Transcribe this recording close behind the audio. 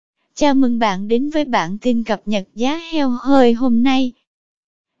Chào mừng bạn đến với bản tin cập nhật giá heo hơi hôm nay.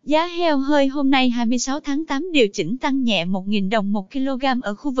 Giá heo hơi hôm nay 26 tháng 8 điều chỉnh tăng nhẹ 1.000 đồng 1 kg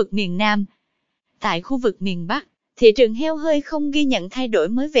ở khu vực miền Nam. Tại khu vực miền Bắc, thị trường heo hơi không ghi nhận thay đổi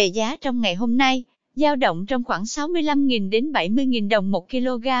mới về giá trong ngày hôm nay, dao động trong khoảng 65.000 đến 70.000 đồng 1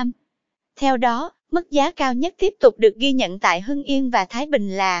 kg. Theo đó, mức giá cao nhất tiếp tục được ghi nhận tại Hưng Yên và Thái Bình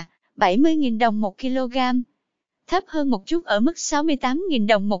là 70.000 đồng 1 kg. Thấp hơn một chút ở mức 68.000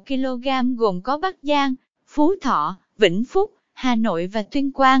 đồng 1 kg gồm có Bắc Giang, Phú Thọ, Vĩnh Phúc, Hà Nội và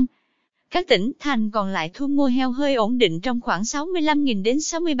Tuyên Quang. Các tỉnh thành còn lại thu mua heo hơi ổn định trong khoảng 65.000 đến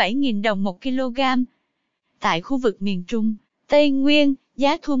 67.000 đồng 1 kg. Tại khu vực miền Trung, Tây Nguyên,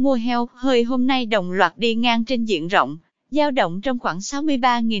 giá thu mua heo hơi hôm nay đồng loạt đi ngang trên diện rộng, dao động trong khoảng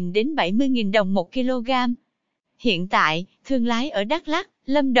 63.000 đến 70.000 đồng 1 kg. Hiện tại, thương lái ở Đắk Lắk,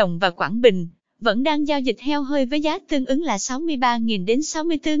 Lâm Đồng và Quảng Bình vẫn đang giao dịch heo hơi với giá tương ứng là 63.000 đến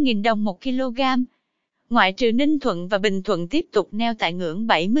 64.000 đồng 1 kg. Ngoại trừ Ninh Thuận và Bình Thuận tiếp tục neo tại ngưỡng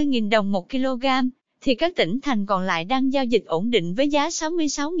 70.000 đồng 1 kg, thì các tỉnh thành còn lại đang giao dịch ổn định với giá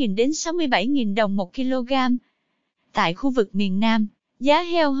 66.000 đến 67.000 đồng 1 kg. Tại khu vực miền Nam, giá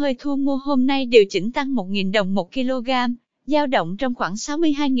heo hơi thu mua hôm nay điều chỉnh tăng 1.000 đồng 1 kg, dao động trong khoảng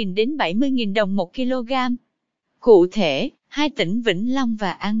 62.000 đến 70.000 đồng 1 kg. Cụ thể, hai tỉnh Vĩnh Long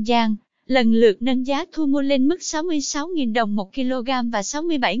và An Giang lần lượt nâng giá thu mua lên mức 66.000 đồng 1 kg và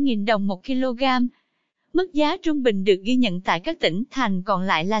 67.000 đồng 1 kg. Mức giá trung bình được ghi nhận tại các tỉnh thành còn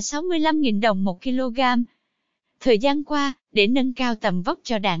lại là 65.000 đồng 1 kg. Thời gian qua, để nâng cao tầm vóc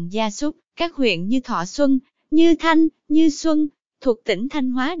cho đàn gia súc, các huyện như Thọ Xuân, Như Thanh, Như Xuân thuộc tỉnh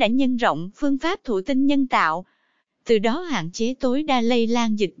Thanh Hóa đã nhân rộng phương pháp thụ tinh nhân tạo, từ đó hạn chế tối đa lây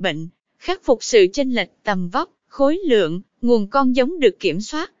lan dịch bệnh, khắc phục sự chênh lệch tầm vóc, khối lượng, nguồn con giống được kiểm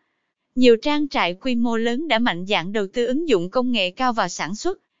soát. Nhiều trang trại quy mô lớn đã mạnh dạn đầu tư ứng dụng công nghệ cao vào sản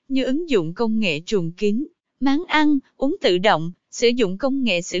xuất, như ứng dụng công nghệ chuồng kín, máng ăn, uống tự động, sử dụng công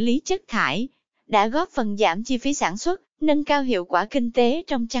nghệ xử lý chất thải, đã góp phần giảm chi phí sản xuất, nâng cao hiệu quả kinh tế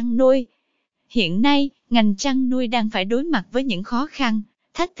trong chăn nuôi. Hiện nay, ngành chăn nuôi đang phải đối mặt với những khó khăn,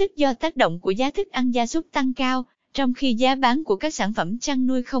 thách thức do tác động của giá thức ăn gia súc tăng cao, trong khi giá bán của các sản phẩm chăn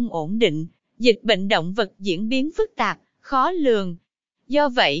nuôi không ổn định, dịch bệnh động vật diễn biến phức tạp, khó lường. Do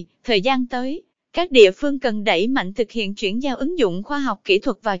vậy, thời gian tới, các địa phương cần đẩy mạnh thực hiện chuyển giao ứng dụng khoa học kỹ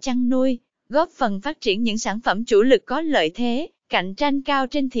thuật vào chăn nuôi, góp phần phát triển những sản phẩm chủ lực có lợi thế, cạnh tranh cao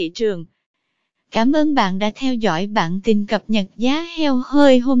trên thị trường. Cảm ơn bạn đã theo dõi bản tin cập nhật giá heo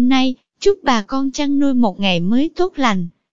hơi hôm nay. Chúc bà con chăn nuôi một ngày mới tốt lành.